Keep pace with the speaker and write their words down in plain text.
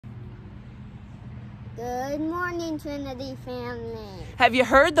Good morning, Trinity family. Have you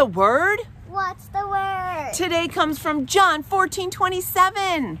heard the word? What's the word? Today comes from John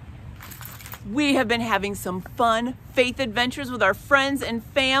 14:27. We have been having some fun faith adventures with our friends and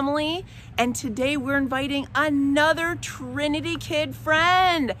family, and today we're inviting another Trinity kid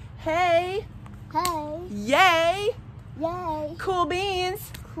friend. Hey! Hey! Yay! Yay! Cool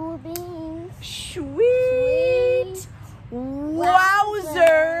beans! Cool beans! Sweet!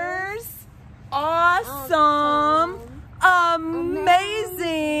 Wowzers! Awesome! Amazing!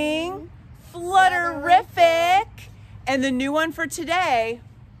 Flutterific! And the new one for today,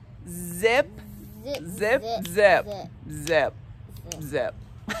 zip, zip, zip, zip, zip.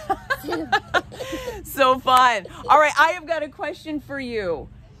 So fun. All right, I have got a question for you.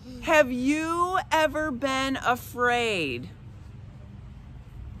 Have you ever been afraid?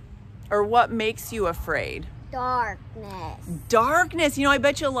 Or what makes you afraid? Darkness. Darkness. You know, I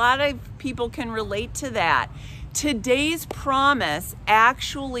bet you a lot of people can relate to that. Today's promise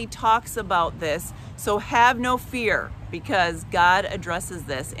actually talks about this, so have no fear, because God addresses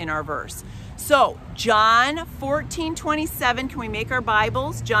this in our verse. So, John 14:27, can we make our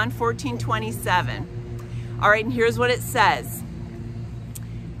Bibles? John 14:27. All right, and here's what it says.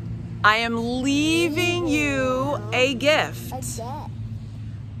 I am leaving you a gift.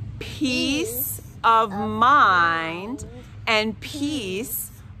 Peace of mind and peace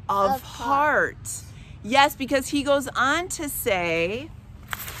of heart. Yes, because he goes on to say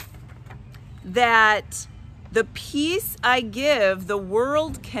that the peace I give, the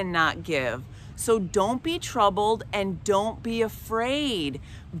world cannot give. So don't be troubled and don't be afraid,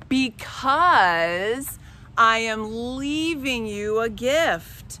 because I am leaving you a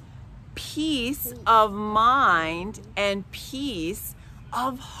gift. Peace of mind and peace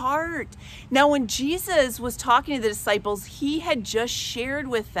of heart. Now, when Jesus was talking to the disciples, he had just shared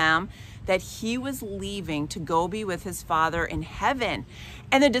with them that he was leaving to go be with his Father in heaven.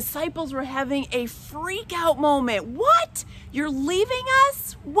 And the disciples were having a freak out moment. What? You're leaving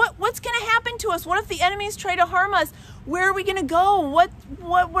us? What's going to happen to us? What if the enemies try to harm us? Where are we going to go? What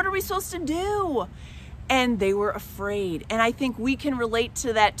are we supposed to do? And they were afraid. And I think we can relate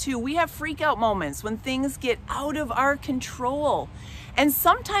to that too. We have freak out moments when things get out of our control. And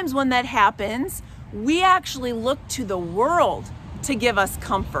sometimes when that happens, we actually look to the world to give us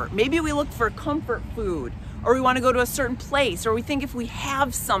comfort. Maybe we look for comfort food, or we want to go to a certain place, or we think if we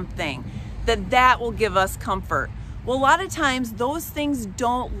have something that will give us comfort. Well, a lot of times those things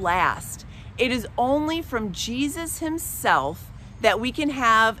don't last. It is only from Jesus himself that we can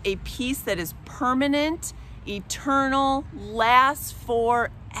have a peace that is permanent, eternal, lasts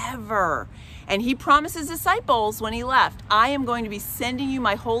forever. And he promised his disciples when he left, I am going to be sending you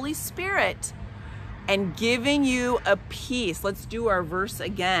my Holy Spirit and giving you a peace. Let's do our verse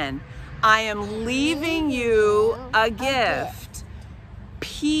again. I am leaving you a gift.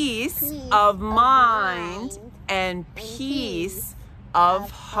 Peace of mind and peace of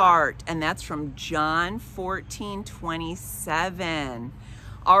heart. And that's from John 14:27.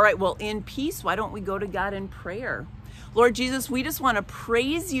 All right, well, in peace, why don't we go to God in prayer? Lord Jesus, we just want to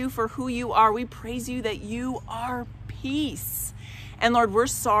praise you for who you are. We praise you that you are peace. And Lord, we're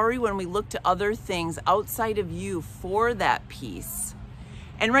sorry when we look to other things outside of you for that peace.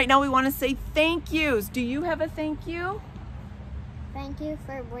 And right now we want to say thank yous. Do you have a thank you? Thank you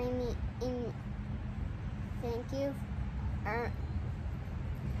for bringing me in. Thank you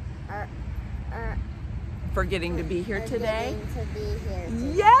for getting to be here today. Today.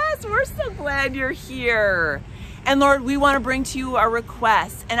 Yes, we're so glad you're here. And Lord, we want to bring to you our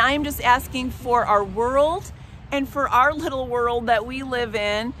requests. And I am just asking for our world and for our little world that we live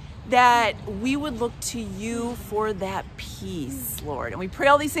in, that we would look to you for that peace, Lord. And we pray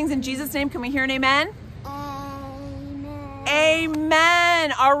all these things in Jesus' name. Can we hear an amen? Amen.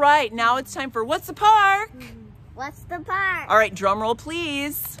 Amen. All right, now it's time for What's the Park? What's the park? All right, drum roll,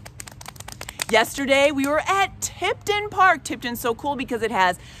 please. Yesterday, we were at Tipton Park. Tipton's so cool because it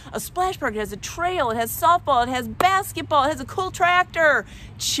has a splash park, it has a trail, it has softball, it has basketball, it has a cool tractor.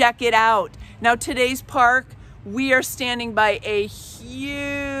 Check it out. Now, today's park, we are standing by a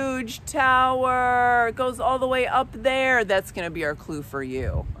huge tower. It goes all the way up there. That's going to be our clue for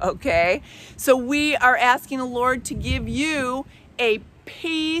you, okay? So we are asking the Lord to give you a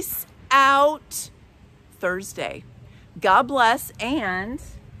peace out Thursday. God bless, and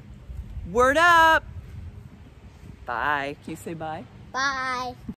word up. Bye. Can you say bye? Bye.